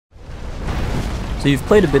So you've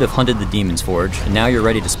played a bit of Hunted the Demon's Forge, and now you're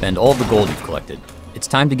ready to spend all the gold you've collected. It's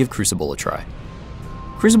time to give Crucible a try.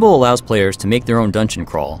 Crucible allows players to make their own dungeon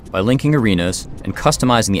crawl by linking arenas and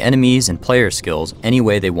customizing the enemies and player skills any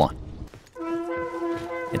way they want.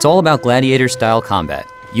 It's all about gladiator-style combat,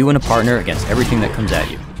 you and a partner against everything that comes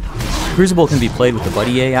at you. Crucible can be played with the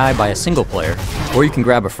buddy AI by a single player, or you can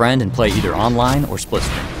grab a friend and play either online or split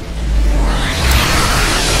screen.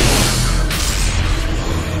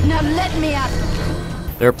 Now let me out!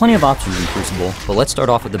 There are plenty of options in Crucible, but let's start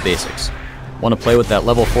off with the basics. Want to play with that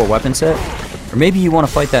level 4 weapon set? Or maybe you want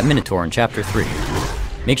to fight that Minotaur in Chapter 3.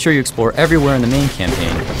 Make sure you explore everywhere in the main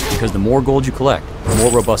campaign, because the more gold you collect, the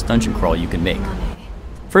more robust dungeon crawl you can make.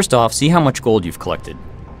 First off, see how much gold you've collected.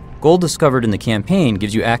 Gold discovered in the campaign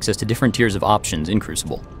gives you access to different tiers of options in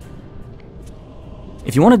Crucible.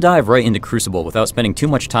 If you want to dive right into Crucible without spending too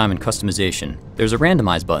much time in customization, there's a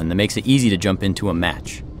randomize button that makes it easy to jump into a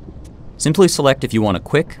match. Simply select if you want a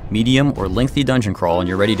quick, medium, or lengthy dungeon crawl and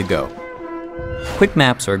you're ready to go. Quick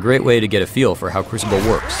maps are a great way to get a feel for how Crucible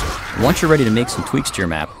works. And once you're ready to make some tweaks to your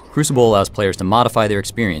map, Crucible allows players to modify their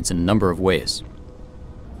experience in a number of ways.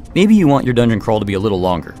 Maybe you want your dungeon crawl to be a little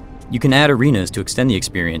longer. You can add arenas to extend the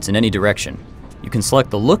experience in any direction. You can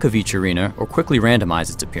select the look of each arena or quickly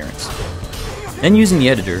randomize its appearance. Then using the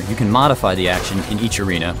editor, you can modify the action in each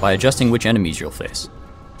arena by adjusting which enemies you'll face.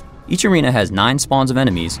 Each arena has 9 spawns of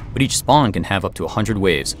enemies, but each spawn can have up to 100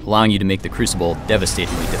 waves, allowing you to make the Crucible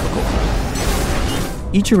devastatingly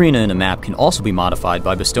difficult. Each arena in a map can also be modified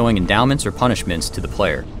by bestowing endowments or punishments to the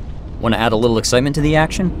player. Want to add a little excitement to the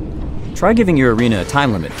action? Try giving your arena a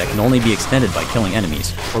time limit that can only be extended by killing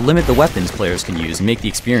enemies, or limit the weapons players can use and make the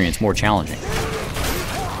experience more challenging.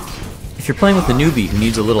 If you're playing with a newbie who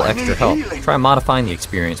needs a little extra help, try modifying the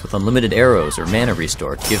experience with unlimited arrows or mana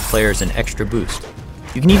restore to give players an extra boost.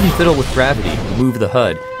 You can even fiddle with gravity, remove the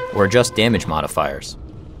HUD, or adjust damage modifiers.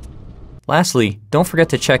 Lastly, don't forget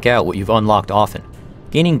to check out what you've unlocked often.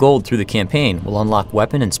 Gaining gold through the campaign will unlock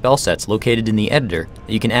weapon and spell sets located in the editor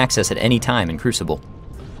that you can access at any time in Crucible.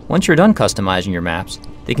 Once you're done customizing your maps,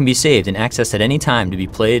 they can be saved and accessed at any time to be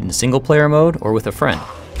played in single player mode or with a friend.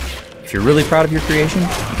 If you're really proud of your creation,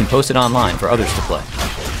 you can post it online for others to play.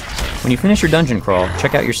 When you finish your dungeon crawl,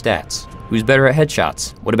 check out your stats. Who's better at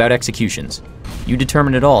headshots? What about executions? You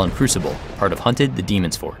determine it all in Crucible, part of Hunted the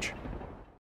Demon's Forge.